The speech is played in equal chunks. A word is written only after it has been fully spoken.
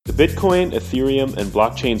Bitcoin, Ethereum, and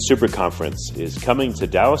Blockchain Super Conference is coming to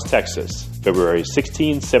Dallas, Texas, February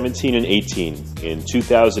 16, 17, and 18 in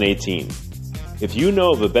 2018. If you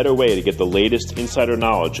know of a better way to get the latest insider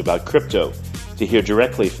knowledge about crypto, to hear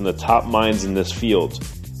directly from the top minds in this field,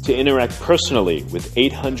 to interact personally with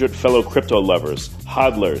 800 fellow crypto lovers,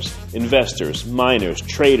 hodlers, investors, miners,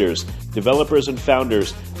 traders, developers, and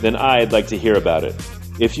founders, then I'd like to hear about it.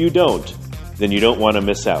 If you don't, then you don't want to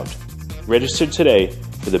miss out. Register today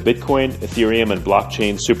for the Bitcoin, Ethereum, and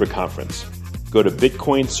Blockchain Super Conference. Go to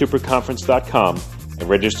bitcoinsuperconference.com and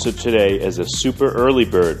register today as a super early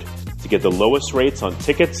bird to get the lowest rates on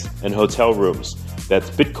tickets and hotel rooms.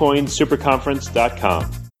 That's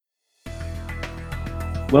bitcoinsuperconference.com.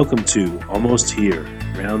 Welcome to Almost Here,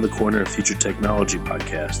 Round the Corner Future Technology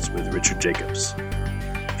Podcast with Richard Jacobs.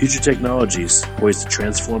 Future technologies poised to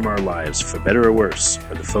transform our lives for better or worse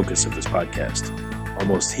are the focus of this podcast.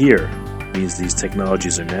 Almost Here means these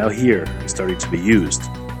technologies are now here and starting to be used,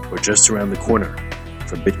 or just around the corner,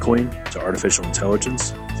 from Bitcoin to artificial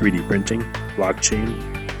intelligence, 3D printing, blockchain,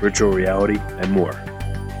 virtual reality, and more.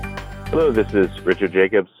 Hello, this is Richard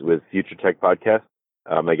Jacobs with Future Tech Podcast.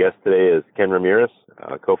 My guest today is Ken Ramirez,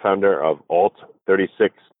 co-founder of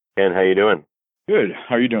Alt36. Ken, how you doing? Good.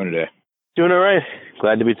 How are you doing today? Doing all right.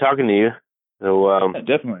 Glad to be talking to you. So,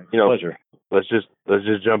 definitely. Pleasure. Let's just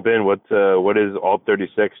jump in. What is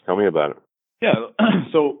Alt36? Tell me about it. Yeah.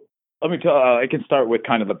 So let me tell. I can start with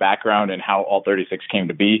kind of the background and how Alt36 came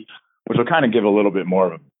to be, which will kind of give a little bit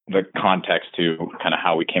more of the context to kind of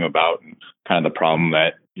how we came about and kind of the problem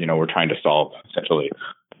that we're trying to solve essentially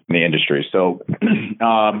in the industry. So,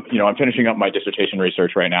 I'm finishing up my dissertation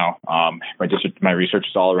research right now. My research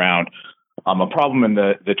is all around a problem in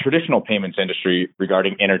the traditional payments industry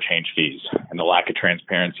regarding interchange fees and the lack of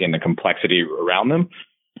transparency and the complexity around them,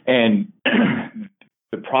 and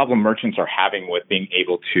the problem merchants are having with being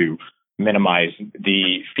able to minimize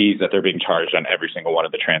the fees that they're being charged on every single one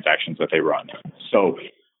of the transactions that they run. So,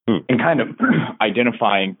 in kind of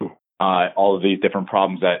identifying all of these different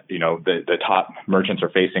problems that the top merchants are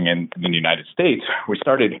facing in the United States, we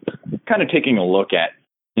started kind of taking a look at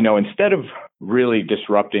instead of really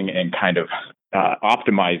disrupting and kind of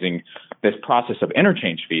optimizing this process of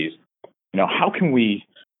interchange fees, how can we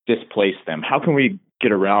displace them? How can we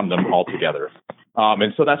get around them altogether?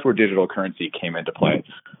 And so that's where digital currency came into play.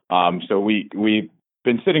 So we've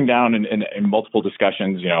been sitting down in multiple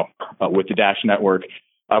discussions, with the Dash network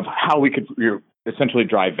of how we could essentially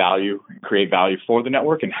drive value, create value for the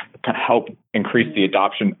network, and kind of help increase the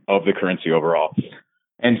adoption of the currency overall.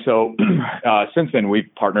 And so since then,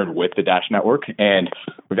 we've partnered with the Dash network, and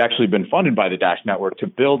we've actually been funded by the Dash network to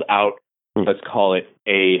build out, let's call it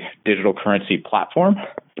a digital currency platform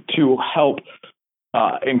to help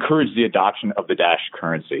encourage the adoption of the Dash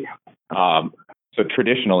currency. So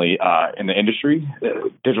traditionally in the industry,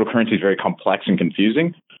 digital currency is very complex and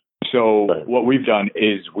confusing. So what we've done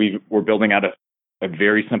is we're building out a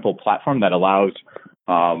very simple platform that allows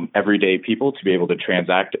everyday people to be able to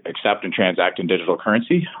accept and transact in digital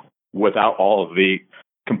currency without all of the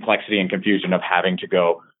complexity and confusion of having to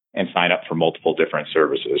go and sign up for multiple different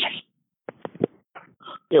services.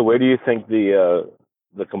 Yeah, where do you think the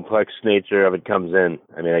complex nature of it comes in?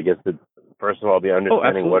 I mean, I guess first of all, the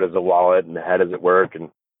understanding what is a wallet and how does it work,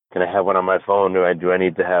 and can I have one on my phone? Do I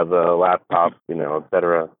need to have a laptop, et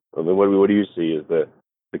cetera? I mean, what do you see as the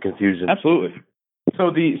confusion? Absolutely. So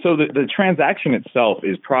the transaction itself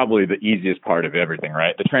is probably the easiest part of everything,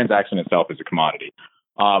 right? The transaction itself is a commodity.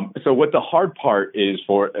 So what the hard part is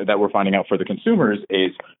that we're finding out for the consumers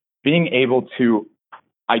is being able to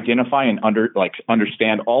identify and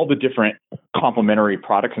understand all the different complementary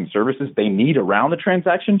products and services they need around the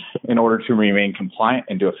transaction in order to remain compliant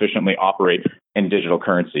and to efficiently operate in digital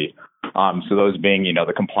currency. So those being,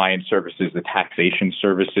 the compliance services, the taxation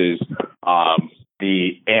services,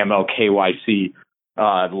 the AML KYC,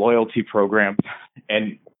 loyalty programs,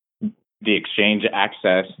 and the exchange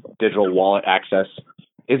access, digital wallet access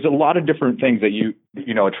is a lot of different things that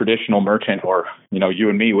a traditional merchant or, you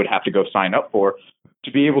and me would have to go sign up for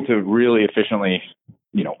to be able to really efficiently,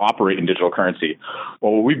 operate in digital currency.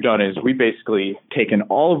 Well, what we've done is we basically taken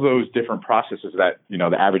all of those different processes that,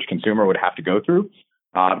 the average consumer would have to go through.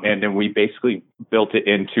 And then we basically built it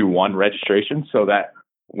into one registration so that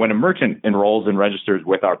when a merchant enrolls and registers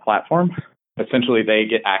with our platform, essentially they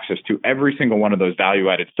get access to every single one of those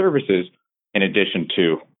value-added services in addition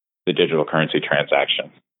to the digital currency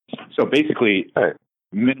transaction. So basically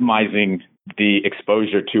minimizing the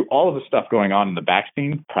exposure to all of the stuff going on in the back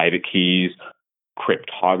scene, private keys,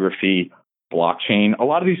 cryptography, blockchain, a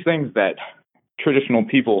lot of these things that traditional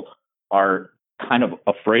people are kind of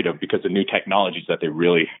afraid of because of new technologies that they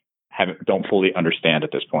really don't fully understand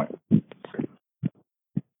at this point.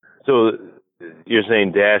 So you're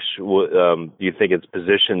saying Dash, do you think it's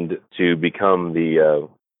positioned to become the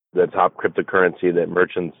top cryptocurrency that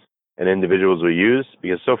merchants and individuals will use?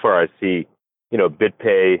 Because so far I see,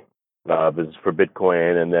 BitPay is for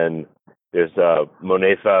Bitcoin, and then there's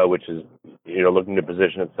Moneta, which is looking to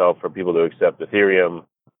position itself for people to accept Ethereum,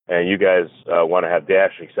 and you guys want to have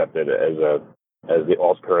Dash accepted as the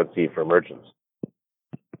alt currency for merchants.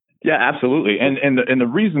 Yeah, absolutely. And the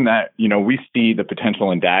reason that, we see the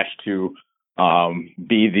potential in Dash to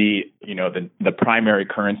be the primary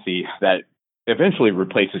currency that eventually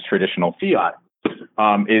replaces traditional fiat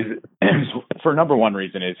is for number one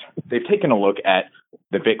reason is they've taken a look at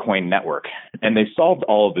the Bitcoin network, and they've solved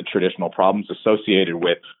all of the traditional problems associated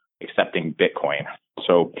with accepting Bitcoin.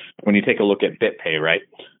 So when you take a look at BitPay, right,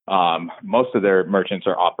 most of their merchants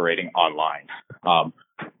are operating online,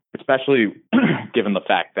 especially given the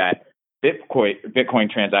fact that Bitcoin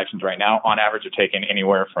transactions right now, on average, are taking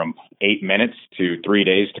anywhere from 8 minutes to 3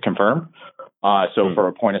 days to confirm. So for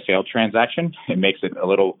a point of sale transaction, it makes it a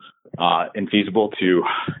little infeasible to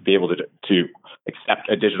be able to accept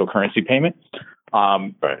a digital currency payment.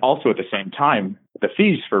 Right. Also, at the same time, the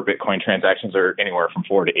fees for Bitcoin transactions are anywhere from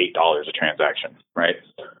 $4 to $8 a transaction, right?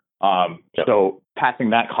 Yep. So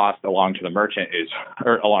passing that cost along to the merchant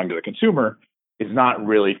or along to the consumer is not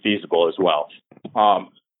really feasible as well.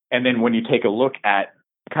 And then when you take a look at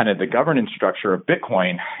kind of the governance structure of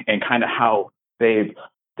Bitcoin and kind of how they've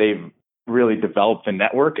really developed the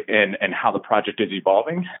network and how the project is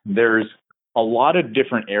evolving, there's a lot of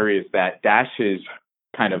different areas that Dash has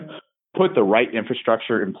kind of put the right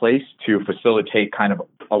infrastructure in place to facilitate kind of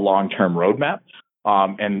a long-term roadmap.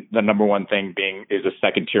 And the number one thing being is a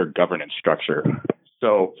second-tier governance structure.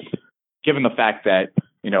 So given the fact that,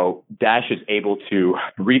 Dash is able to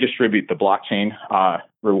redistribute the blockchain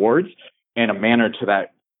rewards in a manner to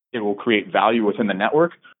that it will create value within the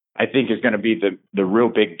network, I think is going to be the real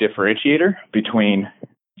big differentiator between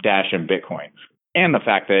Dash and Bitcoin. And the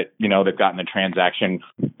fact that, they've gotten the transaction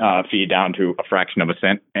fee down to a fraction of a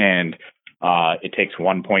cent, and it takes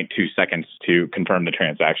 1.2 seconds to confirm the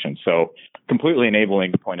transaction. So completely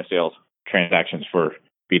enabling point of sale transactions for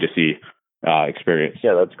B2C experience.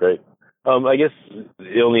 Yeah, that's great. I guess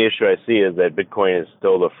the only issue I see is that Bitcoin is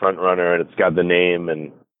still the front runner, and it's got the name.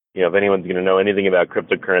 And, if anyone's going to know anything about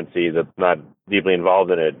cryptocurrency that's not deeply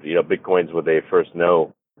involved in it, Bitcoin's what they first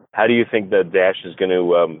know. How do you think that Dash is going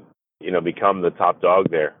to, become the top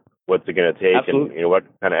dog there? What's it going to take? Absolutely. And, what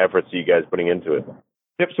kind of efforts are you guys putting into it?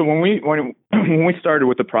 Yep. So when we started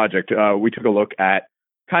with the project, we took a look at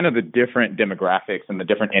kind of the different demographics and the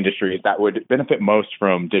different industries that would benefit most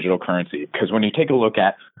from digital currency. Because when you take a look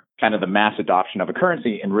at kind of the mass adoption of a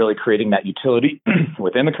currency and really creating that utility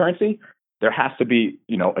within the currency, there has to be,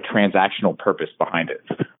 a transactional purpose behind it.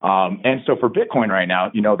 And so for Bitcoin right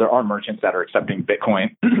now, there are merchants that are accepting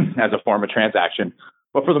Bitcoin as a form of transaction.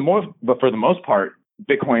 But for the most part,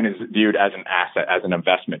 Bitcoin is viewed as an asset, as an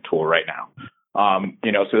investment tool right now.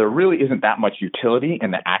 So there really isn't that much utility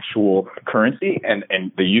in the actual currency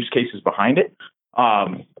and the use cases behind it.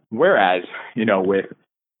 Whereas,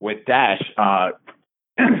 with Dash,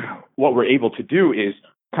 what we're able to do is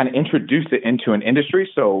kind of introduce it into an industry.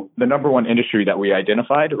 So the number one industry that we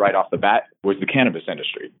identified right off the bat was the cannabis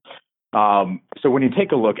industry. So when you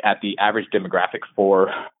take a look at the average demographic for,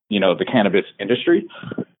 the cannabis industry,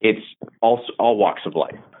 it's all walks of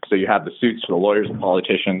life. So you have the suits for the lawyers, the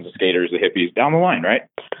politicians, the skaters, the hippies down the line, right?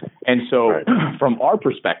 And so from our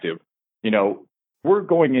perspective, we're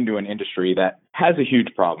going into an industry that has a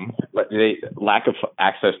huge problem. Lack of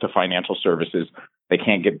access to financial services. They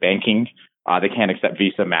can't get banking. They can't accept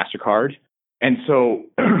Visa, MasterCard. And so,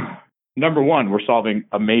 number one, we're solving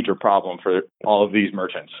a major problem for all of these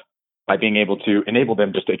merchants by being able to enable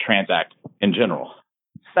them just to transact in general.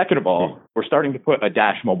 Second of all, we're starting to put a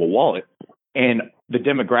Dash mobile wallet in the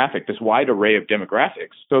demographic, this wide array of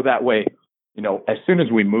demographics. So that way, as soon as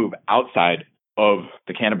we move outside of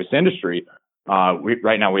the cannabis industry,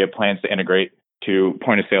 right now we have plans to integrate to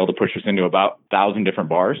point of sale to push us into about 1,000 different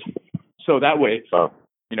bars. So that way,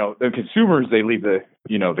 the consumers, they leave the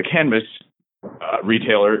cannabis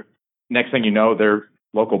retailer. Next thing you know, their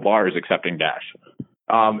local bar is accepting Dash.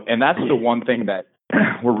 And that's the one thing that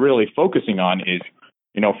we're really focusing on is,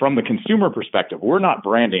 from the consumer perspective, we're not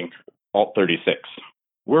branding Alt36.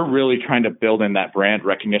 We're really trying to build in that brand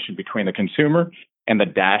recognition between the consumer and the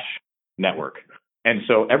Dash network. And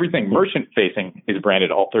so everything merchant facing is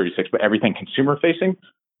branded Alt36, but everything consumer facing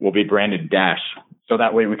will be branded Dash. So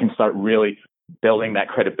that way we can start really building that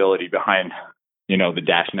credibility behind, the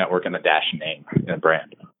Dash network and the Dash name and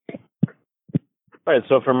brand. Right.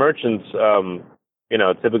 So for merchants,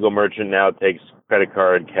 a typical merchant now takes credit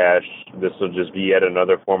card, cash. This will just be yet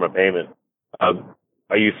another form of payment.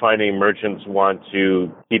 Are you finding merchants want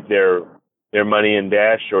to keep their money in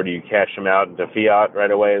Dash, or do you cash them out into fiat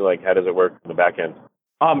right away? Like, how does it work in the back end?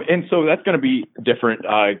 And so that's going to be different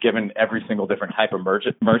given every single different type of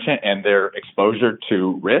merchant and their exposure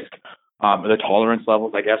to risk, the tolerance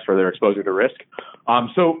levels, I guess, for their exposure to risk.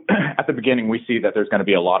 So at the beginning, we see that there's going to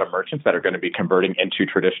be a lot of merchants that are going to be converting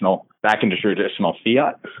back into traditional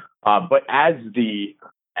fiat. But as the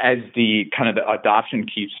kind of the adoption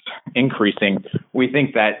keeps increasing, we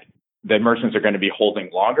think that the merchants are going to be holding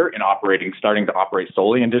longer and starting to operate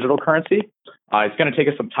solely in digital currency. It's going to take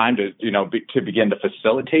us some time to begin to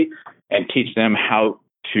facilitate and teach them how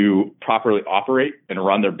to properly operate and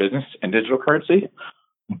run their business in digital currency.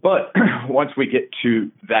 But once we get to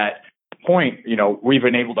that point, we've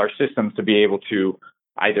enabled our systems to be able to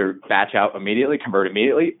either batch out immediately, convert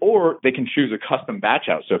immediately, or they can choose a custom batch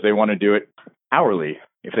out. So if they want to do it hourly,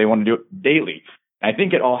 if they want to do it daily, I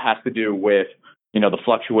think it all has to do with the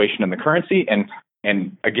fluctuation in the currency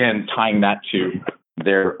and again tying that to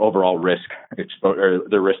their overall risk exposure,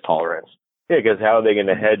 their risk tolerance. Yeah, because how are they going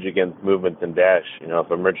to hedge against movements in Dash?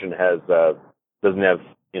 If a merchant doesn't have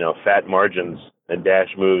fat margins and Dash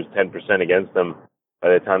moves 10% against them by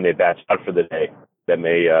the time they batch out for the day, that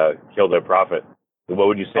may kill their profit. What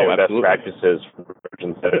would you say are best practices for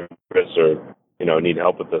merchants that are risk or need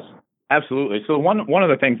help with this? Absolutely. So one of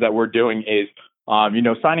the things that we're doing is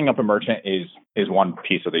signing up a merchant is one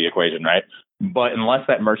piece of the equation, right? But unless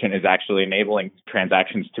that merchant is actually enabling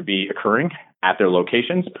transactions to be occurring at their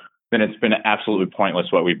locations, then it's been absolutely pointless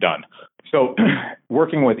what we've done. So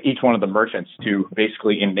working with each one of the merchants to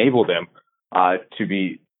basically enable them to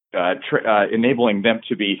be enabling them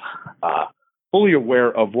to be fully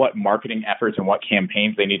aware of what marketing efforts and what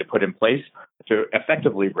campaigns they need to put in place to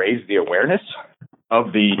effectively raise the awareness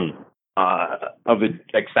of the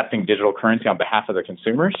accepting digital currency on behalf of the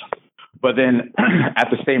consumers. But then at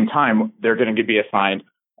the same time, they're going to be assigned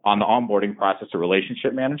on the onboarding process a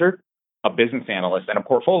relationship manager, a business analyst, and a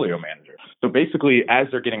portfolio manager. So basically, as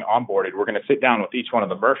they're getting onboarded, we're going to sit down with each one of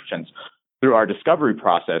the merchants through our discovery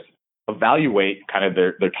process, evaluate kind of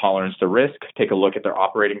their tolerance to risk, take a look at their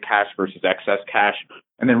operating cash versus excess cash,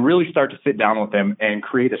 and then really start to sit down with them and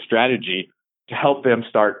create a strategy to help them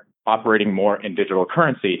start operating more in digital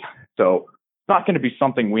currency. So it's not going to be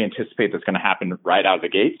something we anticipate that's going to happen right out of the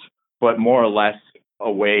gates, but more or less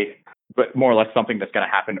something that's going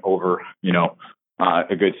to happen over,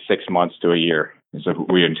 a good 6 months to a year is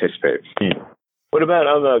what we anticipate. What about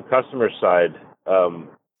on the customer side?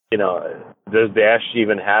 Does Dash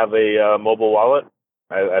even have a mobile wallet?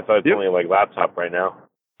 I thought it's only like laptop right now.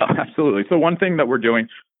 Absolutely. So one thing that we're doing,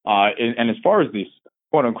 and as far as these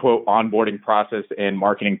quote unquote onboarding process and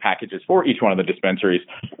marketing packages for each one of the dispensaries,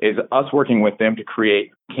 is us working with them to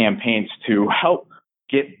create campaigns to help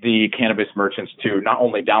get the cannabis merchants to not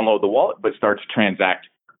only download the wallet, but start to transact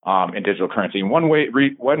in digital currency. And one way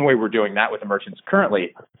we're doing that with the merchants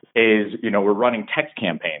currently is, we're running text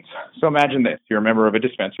campaigns. So imagine this: you're a member of a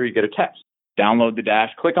dispensary, you get a text, download the Dash,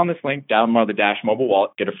 click on this link, download the Dash mobile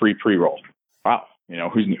wallet, get a free pre-roll. Wow,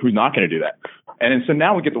 who's not going to do that? And so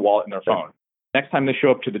now we get the wallet in their phone. Next time they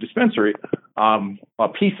show up to the dispensary, a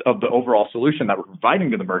piece of the overall solution that we're providing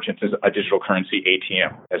to the merchants is a digital currency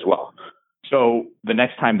ATM as well. So the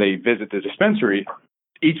next time they visit the dispensary,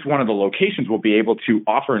 each one of the locations will be able to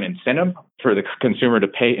offer an incentive for the consumer to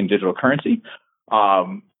pay in digital currency.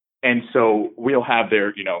 And so we'll have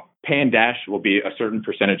their, pay in Dash will be a certain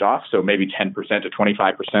percentage off. So maybe 10% to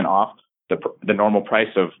 25% off the normal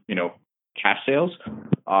price of, cash sales.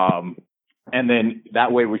 And then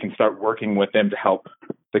that way we can start working with them to help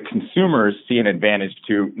the consumers see an advantage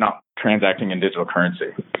to not transacting in digital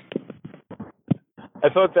currency. I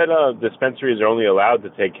thought that dispensaries are only allowed to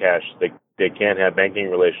take cash. They can't have banking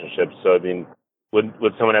relationships. So,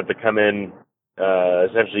 would someone have to come in,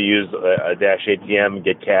 essentially use a Dash ATM,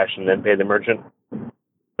 get cash, and then pay the merchant?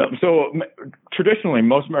 So traditionally,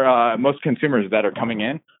 most consumers that are coming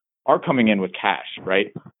in with cash,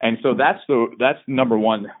 right? And so that's number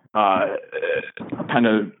one kind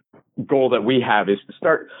of goal that we have, is to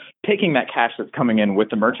start taking that cash that's coming in with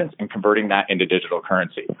the merchants and converting that into digital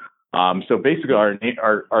currency. So basically,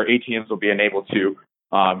 our ATMs will be enabled to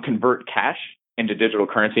convert cash into digital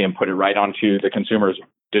currency and put it right onto the consumer's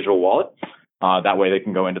digital wallet. That way, they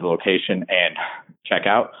can go into the location and check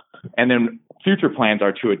out. And then future plans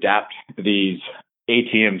are to adapt these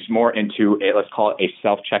ATMs more into let's call it a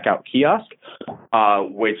self-checkout kiosk,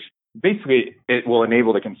 which basically it will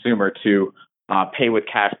enable the consumer to pay with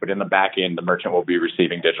cash, but in the back end, the merchant will be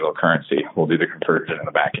receiving digital currency. We'll do the conversion in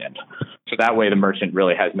the back end. So that way, the merchant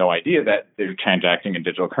really has no idea that they're transacting in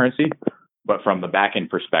digital currency. But from the back end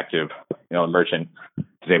perspective, the merchant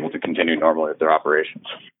is able to continue normally with their operations.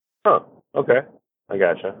 Oh, okay. I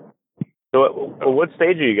gotcha. So what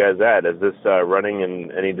stage are you guys at? Is this running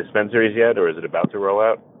in any dispensaries yet, or is it about to roll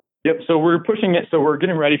out? Yep. So we're pushing it. So we're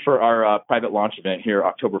getting ready for our private launch event here,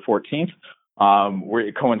 October 14th.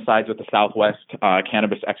 It coincides with the Southwest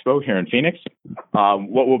Cannabis Expo here in Phoenix.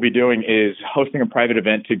 What we'll be doing is hosting a private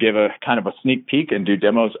event to give a kind of a sneak peek and do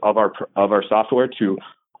demos of our software to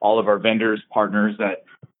all of our vendors, partners that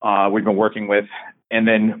we've been working with, and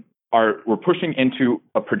then we're pushing into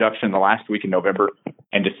a production the last week in November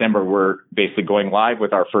and December. We're basically going live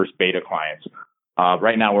with our first beta clients.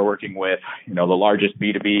 Right now, we're working with the largest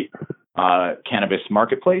B2B cannabis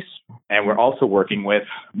marketplace, and we're also working with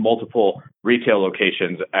multiple retail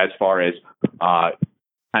locations as far as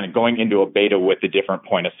kind of going into a beta with the different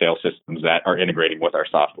point of sale systems that are integrating with our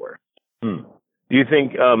software. Do you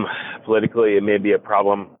think politically it may be a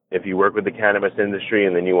problem if you work with the cannabis industry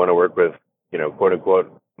and then you want to work with, quote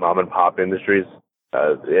unquote, mom and pop industries?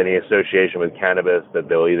 Any association with cannabis that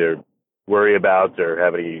they'll either worry about or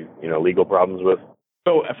have any, legal problems with?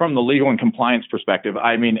 So from the legal and compliance perspective,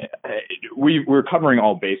 I mean, we're covering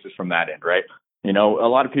all bases from that end, right? A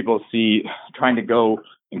lot of people see trying to go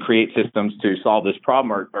and create systems to solve this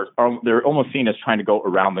problem, or they're almost seen as trying to go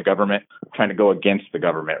around the government, trying to go against the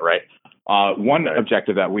government, right? One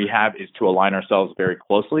objective that we have is to align ourselves very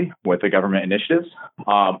closely with the government initiatives.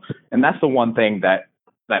 And that's the one thing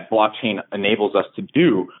that blockchain enables us to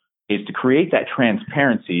do, is to create that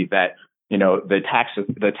transparency that, the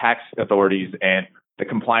tax authorities and the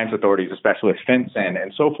compliance authorities, especially with FinCEN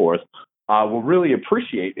and so forth, will really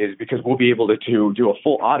appreciate, is because we'll be able to do a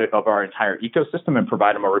full audit of our entire ecosystem and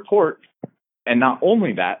provide them a report. And not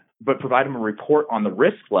only that, but provide them a report on the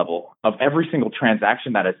risk level of every single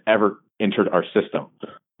transaction that has ever entered our system.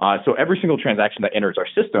 So every single transaction that enters our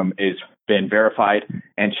system is been verified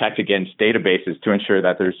and checked against databases to ensure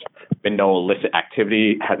that there's been no illicit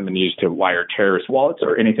activity, hasn't been used to wire terrorist wallets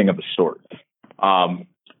or anything of the sort.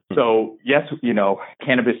 So yes,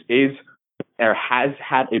 cannabis is or has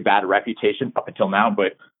had a bad reputation up until now,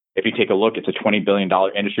 but if you take a look, it's a $20 billion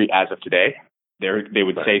industry as of today. They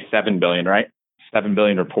would say $7 billion, right? $7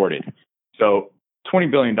 billion reported. So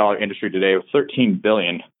 $20 billion industry today with $13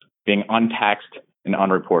 billion being untaxed and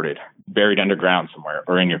unreported, buried underground somewhere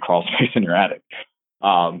or in your crawl space in your attic.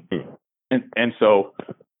 And so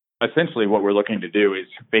essentially what we're looking to do is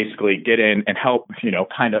basically get in and help,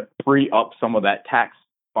 kind of free up some of that tax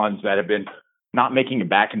funds that have been not making it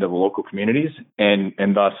back into the local communities and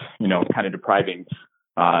thus, kind of depriving,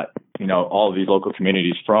 all of these local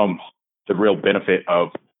communities from the real benefit of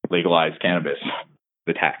legalized cannabis,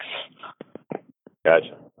 the tax.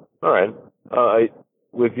 Gotcha. All right.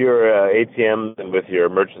 With your ATMs and with your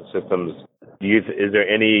merchant systems, is there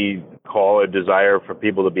any call or desire for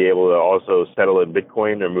people to be able to also settle in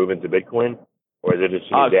Bitcoin or move into Bitcoin? Or is it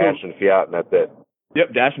just Dash and fiat and that's it?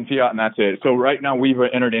 Yep, Dash and fiat and that's it. So right now we've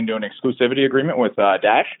entered into an exclusivity agreement with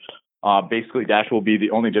Dash. Basically, Dash will be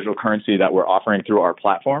the only digital currency that we're offering through our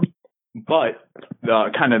platform. But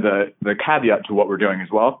the caveat to what we're doing as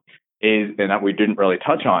well is, and that we didn't really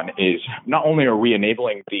touch on, is not only are we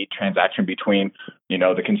enabling the transaction between,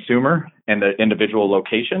 the consumer and the individual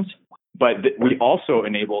locations, but we also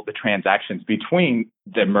enable the transactions between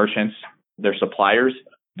the merchants, their suppliers,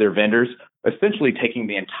 their vendors, essentially taking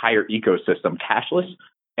the entire ecosystem cashless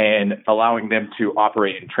and allowing them to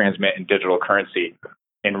operate and transmit in digital currency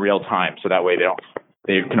in real time. So that way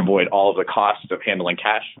they can avoid all of the costs of handling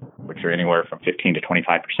cash, which are anywhere from 15 to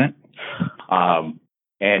 25%.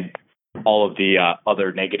 And all of the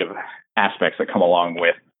other negative aspects that come along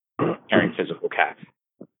with carrying physical cash.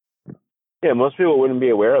 Yeah, most people wouldn't be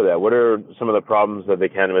aware of that. What are some of the problems that the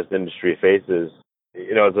cannabis industry faces?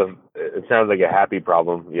 It sounds like a happy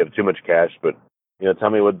problem. You have too much cash, but tell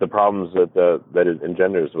me what the problems that it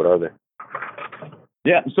engenders. What are they?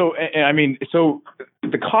 Yeah, so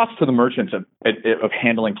the cost to the merchants of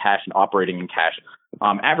handling cash and operating in cash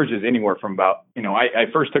averages anywhere from about, I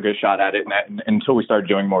first took a shot at it, and until we started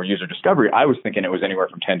doing more user discovery, I was thinking it was anywhere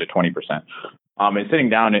from 10 to 20%. And sitting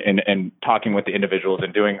down and talking with the individuals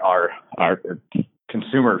and doing our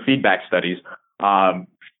consumer feedback studies,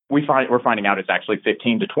 we're finding out it's actually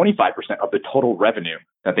 15 to 25% of the total revenue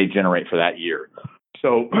that they generate for that year.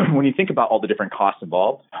 So when you think about all the different costs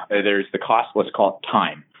involved, there's the cost, let's call it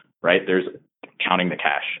time, right? There's counting the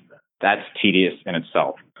cash. That's tedious in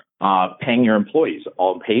itself. Paying your employees.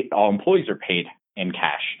 All employees are paid in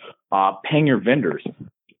cash. Paying your vendors.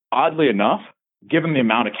 Oddly enough, given the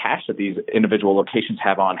amount of cash that these individual locations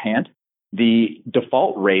have on hand, the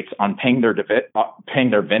default rates on paying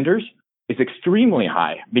their vendors is extremely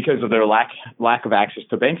high because of their lack of access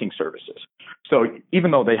to banking services. So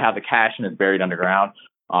even though they have the cash and it's buried underground,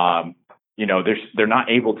 they're not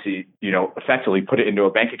able to, effectively put it into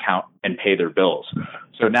a bank account and pay their bills.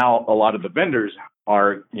 So now a lot of the vendors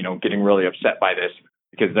are, getting really upset by this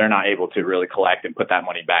because they're not able to really collect and put that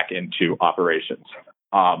money back into operations.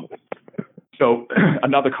 So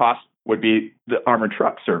another cost would be the armored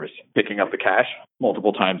truck service, picking up the cash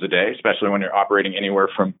multiple times a day, especially when you're operating anywhere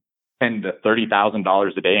from $10,000 to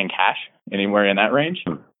 $30,000 a day in cash, anywhere in that range.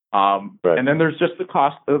 Right. And then there's just the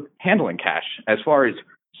cost of handling cash as far as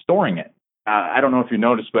storing it. I don't know if you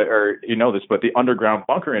noticed, but the underground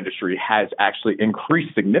bunker industry has actually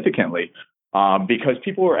increased significantly because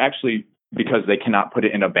they cannot put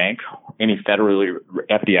it in a bank, any federally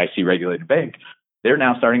FDIC regulated bank. They're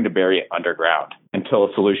now starting to bury it underground until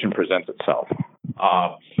a solution presents itself.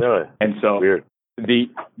 Really? And so weird.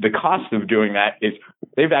 The cost of doing that is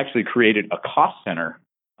they've actually created a cost center,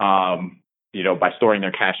 by storing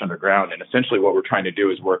their cash underground. And essentially what we're trying to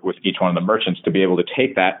do is work with each one of the merchants to be able to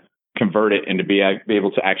take that, convert it, and to be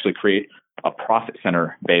able to actually create a profit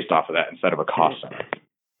center based off of that instead of a cost center.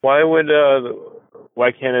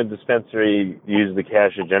 Why can't a dispensary use the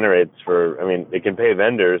cash it generates it can pay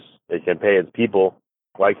vendors, it can pay its people.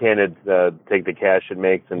 Why can't it take the cash it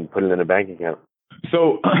makes and put it in a bank account?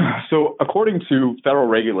 So according to federal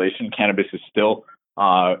regulation, cannabis is still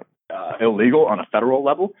illegal on a federal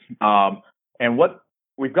level. And what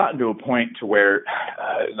we've gotten to a point to where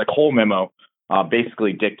the Cole memo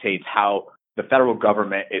basically dictates how the federal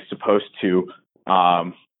government is supposed to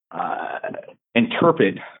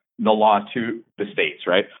interpret the law to the states,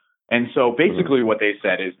 right? And so basically what they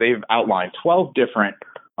said is they've outlined 12 different,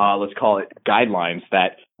 let's call it guidelines,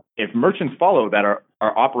 that if merchants follow that are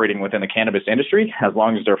operating within the cannabis industry, as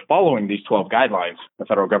long as they're following these 12 guidelines, the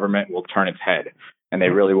federal government will turn its head. And they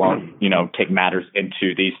really won't, take matters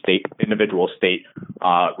into these individual state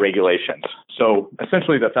regulations. So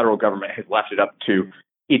essentially the federal government has left it up to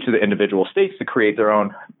each of the individual states to create their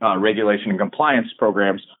own regulation and compliance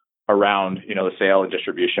programs around, the sale and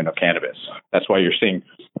distribution of cannabis. That's why you're seeing,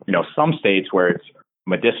 some states where it's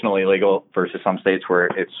medicinally legal versus some states where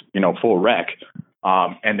it's, full rec,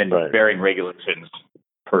 and then varying regulations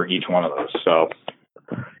per each one of those. So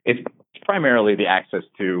it's primarily the access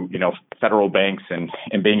to, federal banks and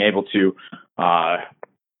being able to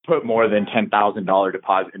put more than $10,000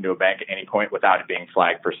 deposit into a bank at any point without it being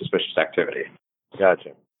flagged for suspicious activity.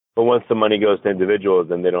 Gotcha. But once the money goes to individuals,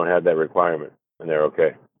 then they don't have that requirement, and they're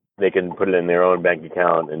okay. They can put it in their own bank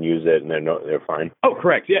account and use it, and they're fine. Oh,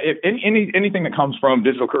 correct. Yeah, if anything that comes from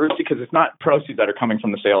digital currency, because it's not proceeds that are coming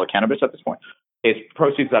from the sale of cannabis at this point. It's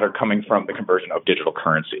proceeds that are coming from the conversion of digital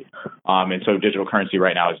currency. And so digital currency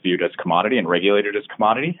right now is viewed as commodity and regulated as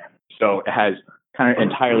commodity. So it has kind of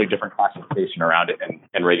entirely different classification around it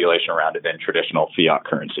and regulation around it than traditional fiat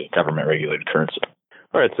currency, government regulated currency.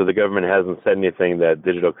 All right, so the government hasn't said anything that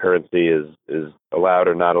digital currency is allowed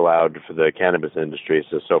or not allowed for the cannabis industry.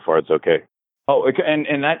 So far it's okay. Oh,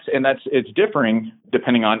 and that's it's differing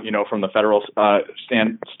depending on from the federal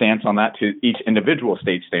stance on that to each individual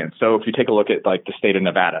state stance. So if you take a look at like the state of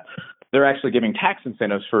Nevada, they're actually giving tax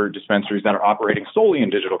incentives for dispensaries that are operating solely in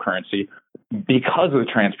digital currency because of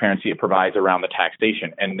the transparency it provides around the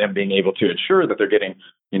taxation and them being able to ensure that they're getting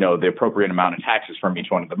the appropriate amount of taxes from each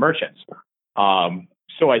one of the merchants.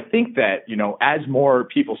 So I think that, as more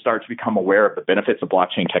people start to become aware of the benefits of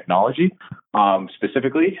blockchain technology,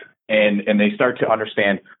 specifically, and they start to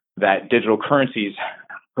understand that digital currencies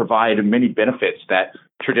provide many benefits that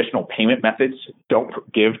traditional payment methods don't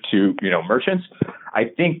give to, merchants, I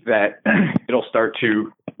think that it'll start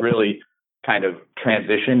to really kind of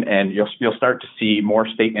transition, and you'll start to see more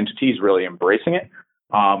state entities really embracing it.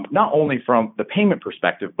 Not only from the payment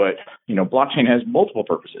perspective, but, blockchain has multiple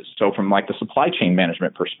purposes. So from like the supply chain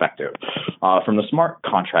management perspective, from the smart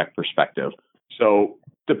contract perspective. So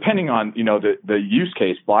depending on, the use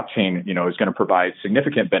case, blockchain, is going to provide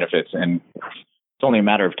significant benefits, and it's only a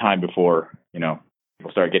matter of time before,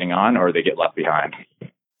 people start getting on or they get left behind.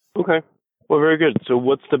 Okay. Well, very good. So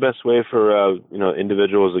what's the best way for,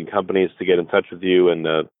 individuals and companies to get in touch with you and,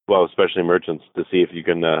 especially merchants, to see if you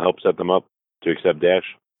can help set them up to accept Dash?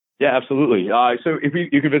 Yeah, absolutely. So if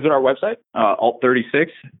you can visit our website, alt36,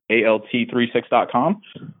 alt36.com.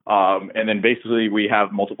 And then basically we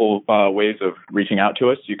have multiple ways of reaching out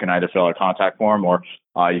to us. You can either fill out a contact form or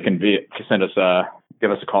you can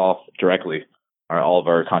give us a call directly. All of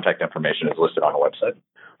our contact information is listed on the website.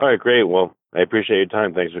 All right, great. Well, I appreciate your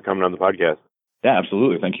time. Thanks for coming on the podcast. Yeah,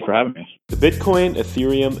 absolutely. Thank you for having me. The Bitcoin,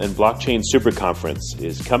 Ethereum, and Blockchain Super Conference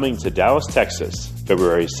is coming to Dallas, Texas,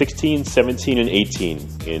 February 16, 17, and 18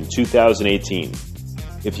 in 2018.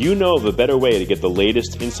 If you know of a better way to get the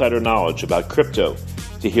latest insider knowledge about crypto,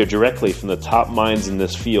 to hear directly from the top minds in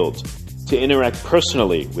this field, to interact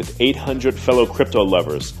personally with 800 fellow crypto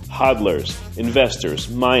lovers, hodlers, investors,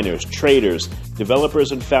 miners, traders,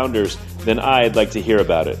 developers, and founders, then I'd like to hear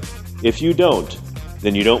about it. If you don't,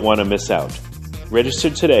 then you don't want to miss out. Register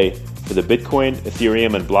today for the Bitcoin,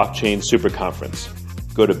 Ethereum, and Blockchain Super Conference.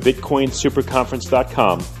 Go to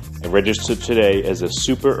bitcoinsuperconference.com and register today as a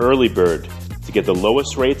super early bird to get the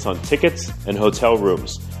lowest rates on tickets and hotel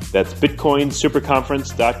rooms. That's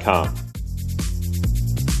bitcoinsuperconference.com.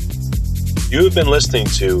 You have been listening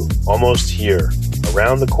to Almost Here,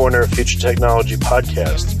 Around the Corner Future Technology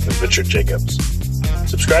podcast with Richard Jacobs.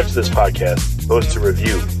 Subscribe to this podcast, post a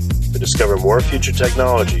review to discover more future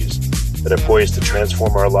technologies that are poised to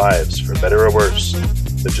transform our lives for better or worse,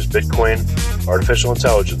 such as Bitcoin, artificial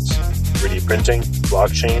intelligence, 3D printing,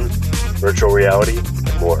 blockchain, virtual reality,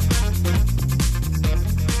 and more.